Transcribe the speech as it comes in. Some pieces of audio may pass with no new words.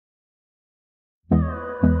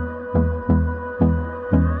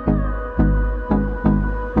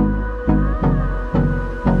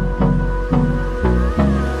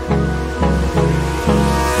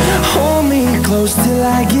close till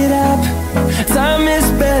I get up. Time is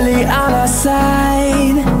barely on our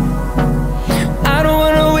side. I don't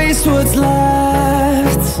wanna waste what's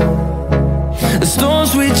left. The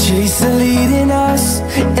storms we chase are leading us,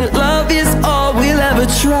 and love is all we'll ever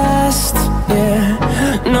trust. Yeah,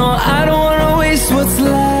 no, I don't wanna waste what's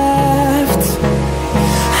left.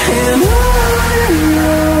 And on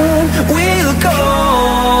we'll go,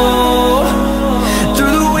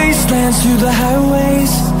 through the wastelands, through the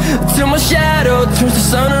highways, till my shadow turns to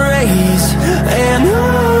sun rays. And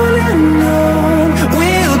on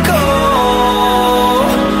we'll go,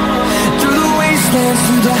 through the wastelands,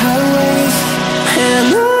 through the highways, and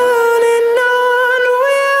on we'll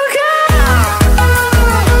go.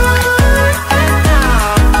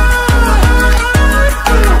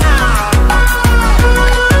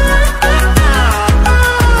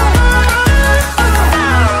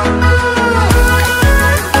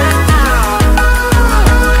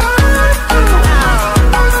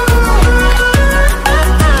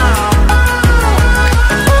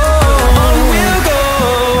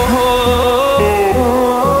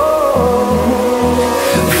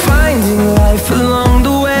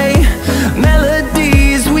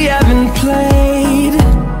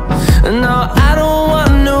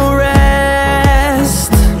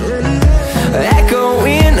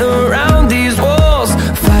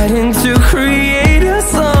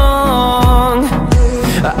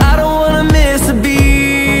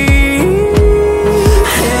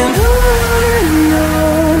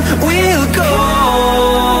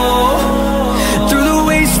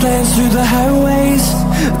 Through the highways,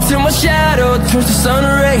 till my shadow turns to sun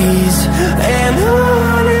rays. And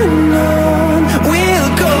on we'll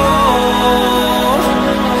go,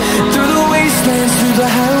 through the wastelands, through the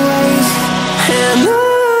highways, and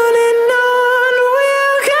on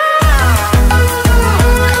we'll go.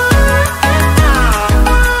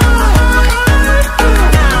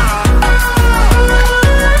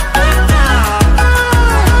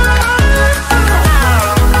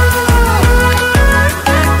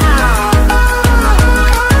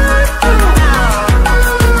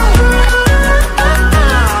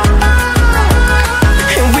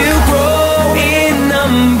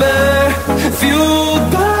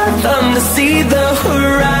 See the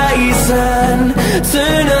horizon,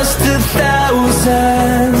 turn us to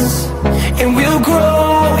thousands, and we'll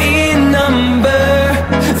grow in number,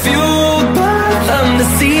 fueled by them to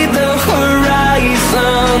see the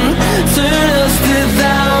horizon, turn us to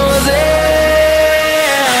thousands.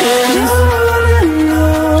 And on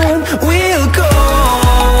we'll go,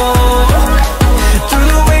 through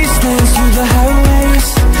the wastelands, through the highways,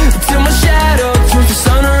 till my shadow turns to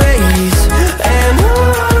sun rays. And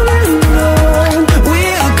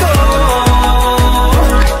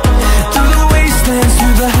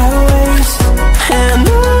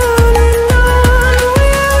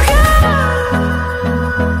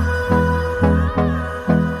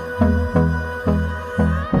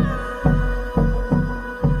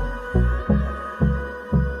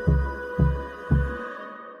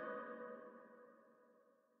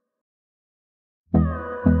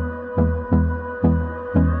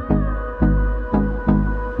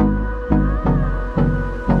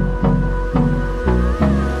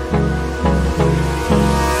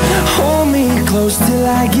close till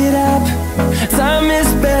I get up. Time is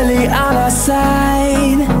barely on our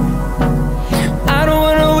side. I don't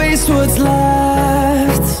wanna waste what's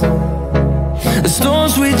left. The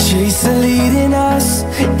storms we chase are leading us,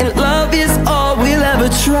 and love is all we'll ever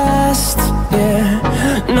trust. Yeah,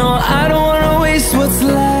 no, I don't wanna waste what's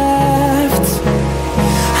left.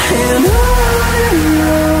 And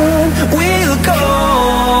on we'll go,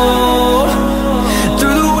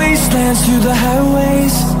 through the wastelands, through the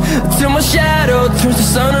highways, till my shadow turns to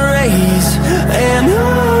sun rays. And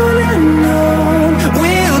on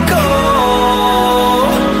we'll go,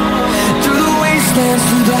 through the wastelands,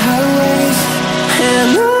 through the highways,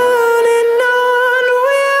 and on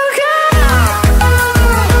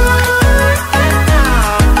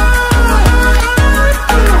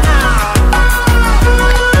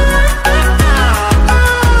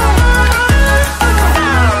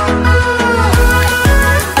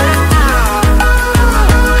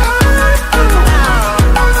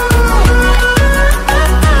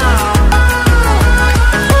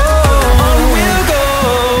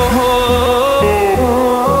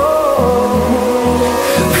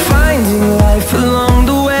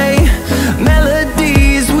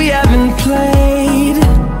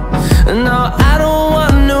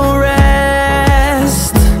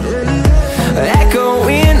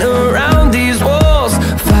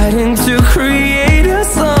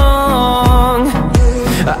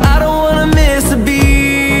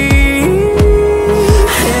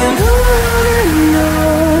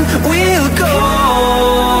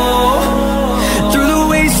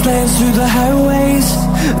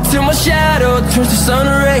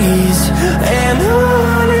skies, and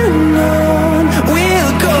on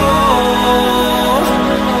we'll go,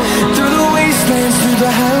 through the wastelands, through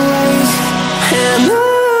the highways, and on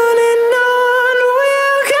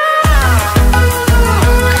we'll go.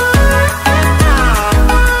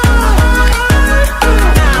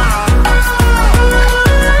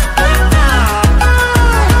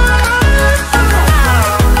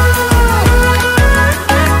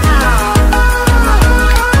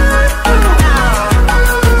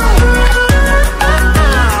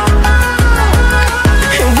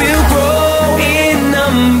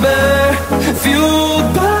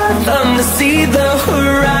 See the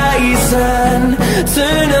horizon,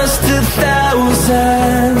 turn us to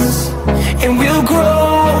thousands, and we'll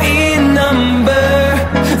grow in number,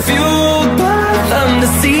 fueled by them to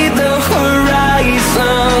see the horizon.